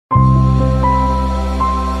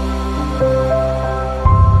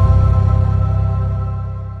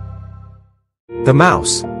The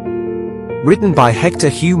Mouse. Written by Hector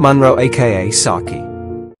Hugh Munro aka Saki.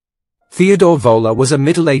 Theodore Vola was a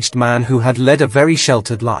middle-aged man who had led a very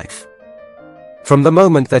sheltered life. From the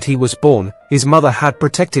moment that he was born, his mother had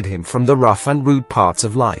protected him from the rough and rude parts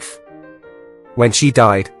of life. When she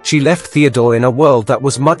died, she left Theodore in a world that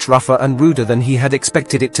was much rougher and ruder than he had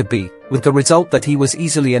expected it to be, with the result that he was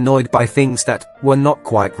easily annoyed by things that were not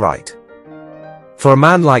quite right. For a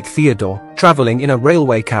man like Theodore, traveling in a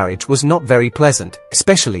railway carriage was not very pleasant,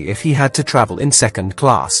 especially if he had to travel in second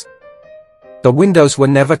class. The windows were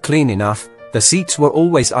never clean enough, the seats were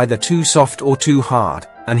always either too soft or too hard,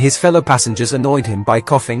 and his fellow passengers annoyed him by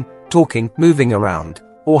coughing, talking, moving around,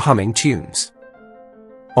 or humming tunes.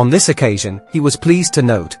 On this occasion, he was pleased to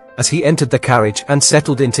note, as he entered the carriage and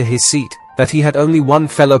settled into his seat, that he had only one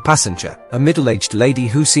fellow passenger, a middle-aged lady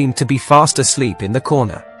who seemed to be fast asleep in the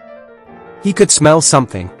corner. He could smell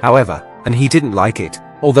something, however, and he didn't like it,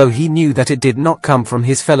 although he knew that it did not come from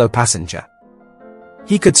his fellow passenger.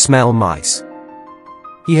 He could smell mice.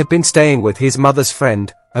 He had been staying with his mother's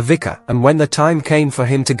friend, a vicar, and when the time came for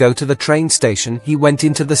him to go to the train station, he went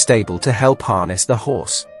into the stable to help harness the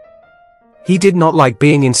horse. He did not like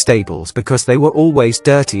being in stables because they were always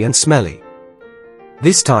dirty and smelly.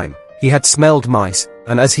 This time, he had smelled mice,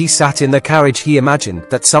 and as he sat in the carriage he imagined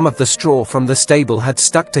that some of the straw from the stable had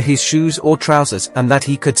stuck to his shoes or trousers and that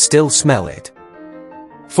he could still smell it.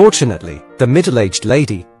 Fortunately, the middle-aged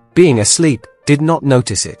lady, being asleep, did not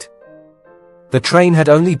notice it. The train had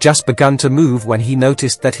only just begun to move when he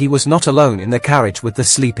noticed that he was not alone in the carriage with the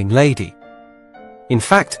sleeping lady. In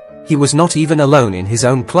fact, he was not even alone in his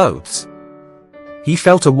own clothes. He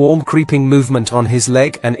felt a warm creeping movement on his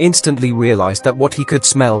leg and instantly realized that what he could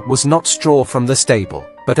smell was not straw from the stable,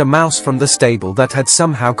 but a mouse from the stable that had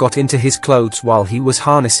somehow got into his clothes while he was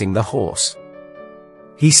harnessing the horse.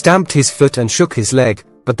 He stamped his foot and shook his leg,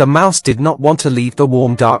 but the mouse did not want to leave the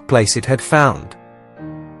warm dark place it had found.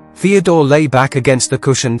 Theodore lay back against the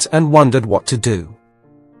cushions and wondered what to do.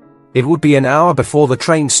 It would be an hour before the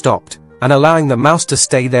train stopped, and allowing the mouse to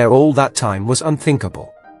stay there all that time was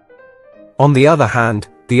unthinkable. On the other hand,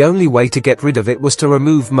 the only way to get rid of it was to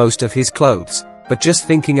remove most of his clothes, but just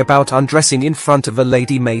thinking about undressing in front of a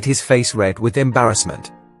lady made his face red with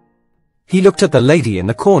embarrassment. He looked at the lady in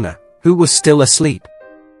the corner, who was still asleep.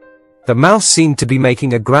 The mouse seemed to be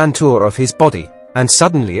making a grand tour of his body, and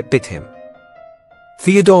suddenly it bit him.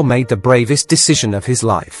 Theodore made the bravest decision of his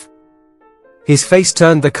life. His face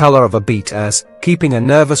turned the color of a beet as, keeping a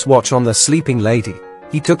nervous watch on the sleeping lady,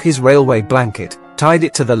 he took his railway blanket, tied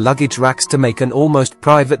it to the luggage racks to make an almost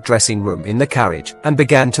private dressing room in the carriage, and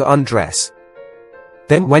began to undress.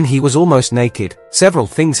 Then when he was almost naked, several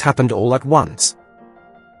things happened all at once.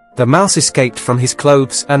 The mouse escaped from his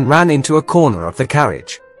clothes and ran into a corner of the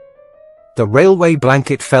carriage. The railway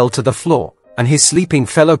blanket fell to the floor, and his sleeping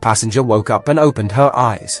fellow passenger woke up and opened her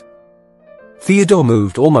eyes. Theodore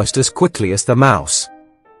moved almost as quickly as the mouse.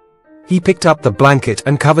 He picked up the blanket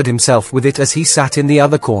and covered himself with it as he sat in the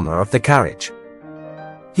other corner of the carriage.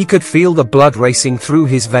 He could feel the blood racing through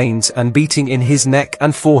his veins and beating in his neck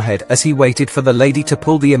and forehead as he waited for the lady to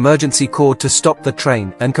pull the emergency cord to stop the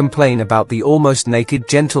train and complain about the almost naked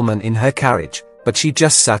gentleman in her carriage, but she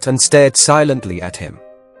just sat and stared silently at him.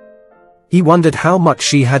 He wondered how much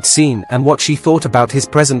she had seen and what she thought about his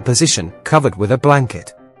present position, covered with a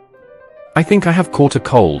blanket. "I think I have caught a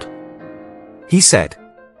cold," he said.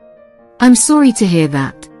 "I'm sorry to hear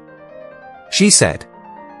that," she said.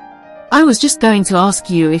 "I was just going to ask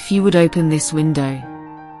you if you would open this window."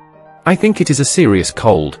 "I think it is a serious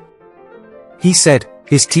cold," he said,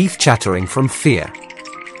 his teeth chattering from fear.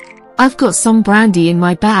 "I've got some brandy in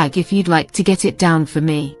my bag if you'd like to get it down for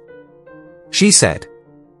me," she said.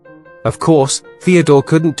 Of course, Theodore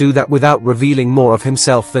couldn't do that without revealing more of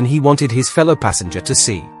himself than he wanted his fellow passenger to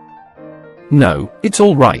see. "No, it's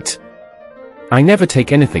all right. I never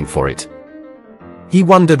take anything for it." He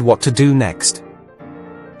wondered what to do next.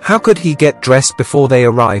 How could he get dressed before they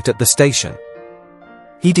arrived at the station?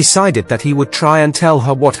 He decided that he would try and tell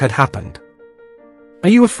her what had happened. "Are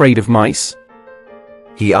you afraid of mice?"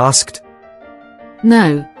 he asked.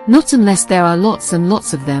 "No, not unless there are lots and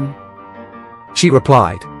lots of them," she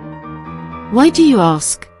replied. "Why do you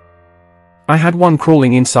ask?" "I had one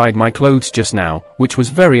crawling inside my clothes just now, which was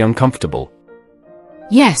very uncomfortable."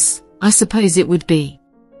 "Yes, I suppose it would be."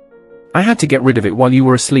 "I had to get rid of it while you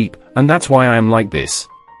were asleep, and that's why I am like this,"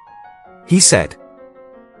 he said.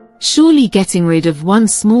 "Surely getting rid of one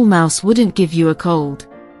small mouse wouldn't give you a cold,"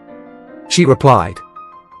 she replied.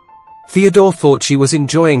 Theodore thought she was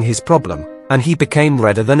enjoying his problem, and he became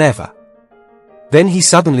redder than ever. Then he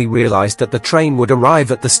suddenly realized that the train would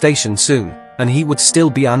arrive at the station soon, and he would still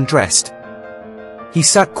be undressed. He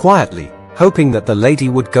sat quietly, hoping that the lady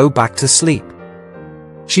would go back to sleep.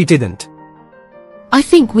 She didn't. I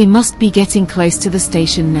think we must be getting close to the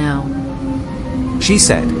station now, she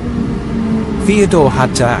said. Theodore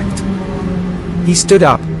had to act. He stood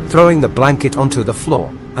up, throwing the blanket onto the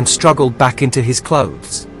floor, and struggled back into his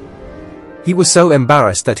clothes. He was so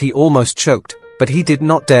embarrassed that he almost choked, but he did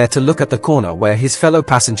not dare to look at the corner where his fellow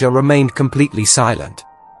passenger remained completely silent.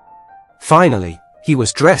 Finally, he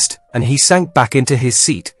was dressed, and he sank back into his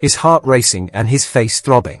seat, his heart racing and his face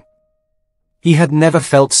throbbing. He had never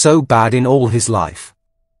felt so bad in all his life.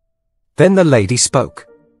 Then the lady spoke.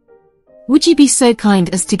 Would you be so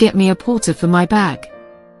kind as to get me a porter for my bag?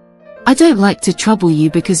 I don't like to trouble you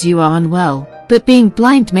because you are unwell, but being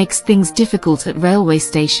blind makes things difficult at railway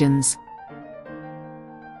stations.